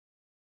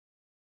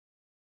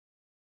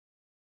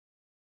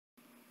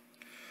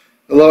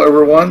Hello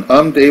everyone,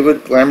 I'm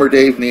David Glamour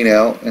Dave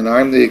Nienow, and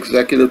I'm the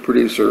executive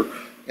producer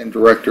and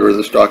director of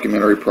this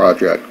documentary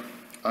project.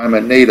 I'm a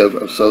native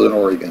of Southern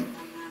Oregon,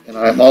 and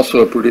I am also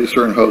a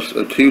producer and host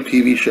of 2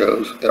 TV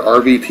shows at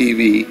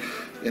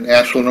RVTV in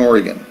Ashland,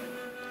 Oregon.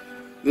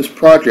 This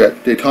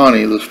project,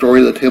 Nienow, the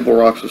story of the Table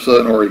Rocks of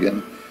Southern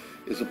Oregon,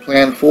 is a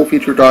planned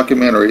full-feature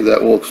documentary that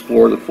will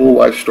explore the full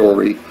life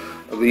story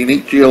of a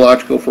unique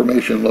geological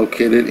formation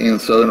located in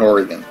Southern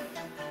Oregon.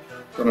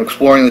 From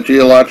exploring the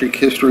geologic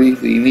history,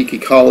 the unique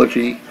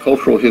ecology,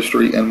 cultural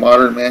history, and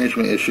modern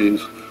management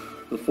issues,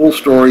 the full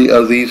story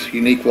of these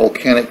unique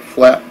volcanic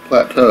flat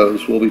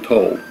plateaus will be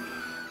told.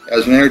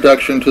 As an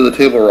introduction to the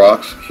Table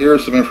Rocks, here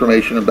is some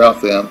information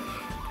about them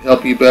to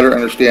help you better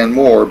understand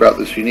more about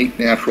this unique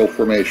natural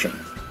formation.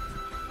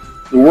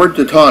 The word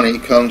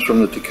Nienow comes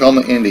from the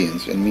Takelma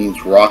Indians and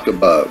means rock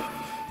above.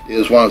 It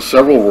is one of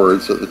several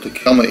words that the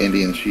Takelma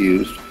Indians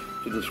used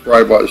to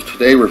describe what is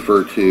today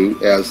referred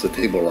to as the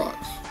Table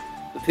Rocks.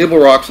 The Table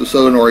Rocks of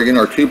Southern Oregon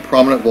are 2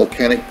 prominent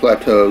volcanic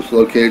plateaus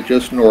located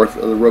just north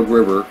of the Rogue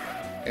River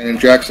and in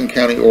Jackson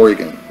County,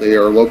 Oregon. They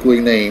are locally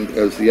named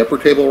as the Upper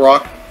Table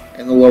Rock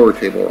and the Lower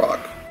Table Rock.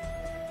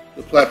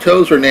 The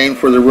plateaus are named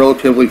for their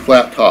relatively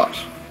flat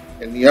tops,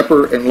 and the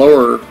upper and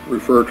lower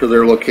refer to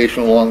their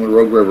location along the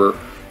Rogue River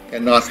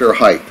and not their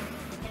height.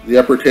 The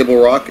Upper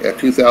Table Rock, at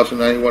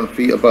 2,091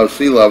 feet above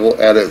sea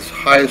level at its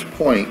highest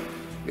point,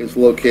 is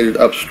located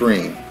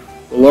upstream.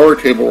 The Lower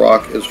Table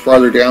Rock is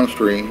farther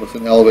downstream with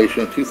an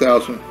elevation of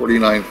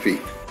 2,049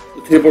 feet.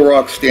 The Table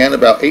Rocks stand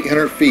about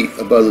 800 feet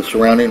above the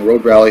surrounding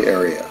Road Valley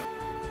area.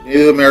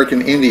 Native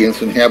American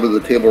Indians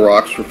inhabited the Table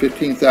Rocks for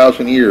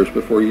 15,000 years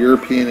before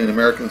European and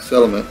American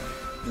settlement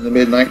in the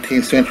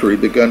mid-19th century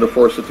began to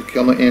force the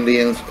Takelma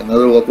Indians and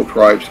other local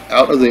tribes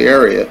out of the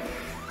area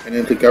and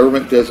into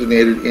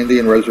government-designated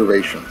Indian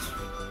reservations.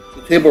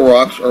 The Table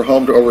Rocks are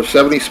home to over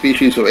 70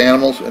 species of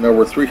animals and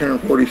over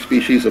 340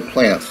 species of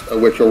plants, of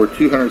which over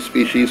 200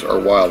 species are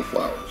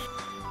wildflowers.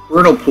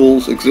 Vernal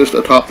pools exist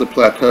atop the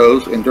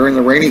plateaus, and during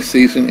the rainy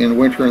season in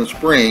winter and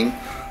spring,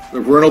 the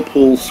vernal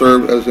pools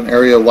serve as an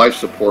area of life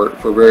support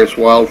for various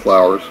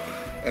wildflowers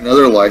and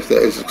other life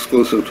that is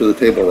exclusive to the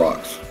Table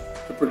Rocks.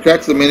 To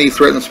protect the many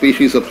threatened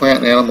species of plant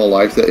and animal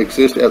life that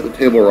exist at the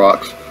Table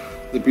Rocks,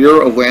 the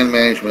Bureau of Land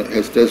Management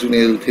has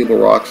designated the Table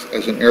Rocks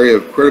as an area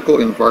of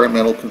critical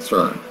environmental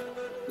concern.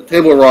 The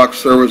Table Rocks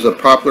serve as a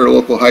popular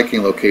local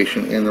hiking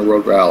location in the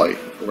Road Valley.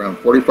 Around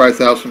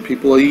 45,000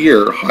 people a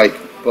year hike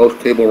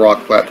both Table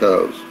Rock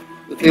plateaus.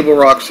 The Table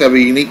Rocks have a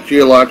unique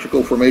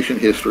geological formation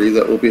history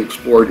that will be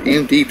explored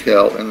in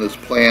detail in this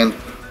planned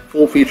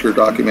full-feature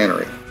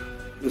documentary.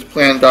 This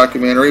planned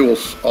documentary will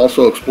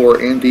also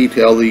explore in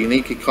detail the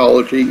unique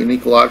ecology and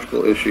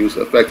ecological issues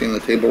affecting the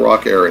Table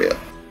Rock area.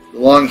 The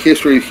long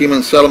history of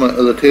human settlement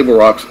of the Table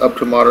Rocks up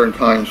to modern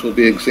times will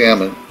be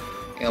examined,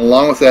 and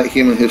along with that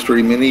human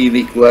history, many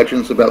unique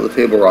legends about the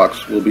Table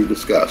Rocks will be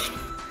discussed.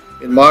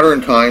 In modern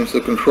times, the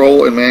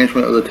control and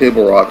management of the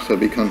Table Rocks have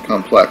become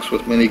complex,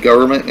 with many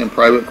government and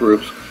private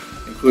groups,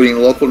 including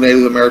local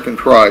Native American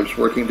tribes,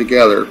 working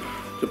together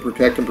to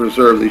protect and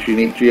preserve these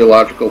unique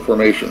geological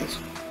formations.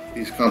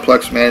 These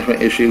complex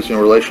management issues and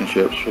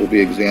relationships will be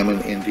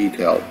examined in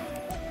detail.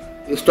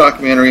 This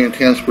documentary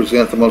intends to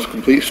present the most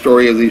complete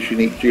story of these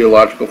unique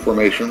geological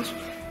formations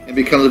and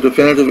become the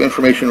definitive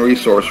information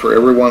resource for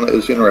everyone that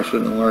is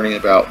interested in learning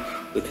about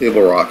the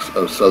Table Rocks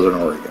of Southern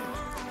Oregon.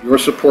 Your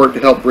support to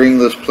help bring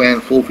this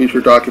planned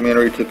full-feature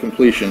documentary to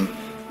completion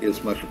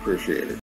is much appreciated.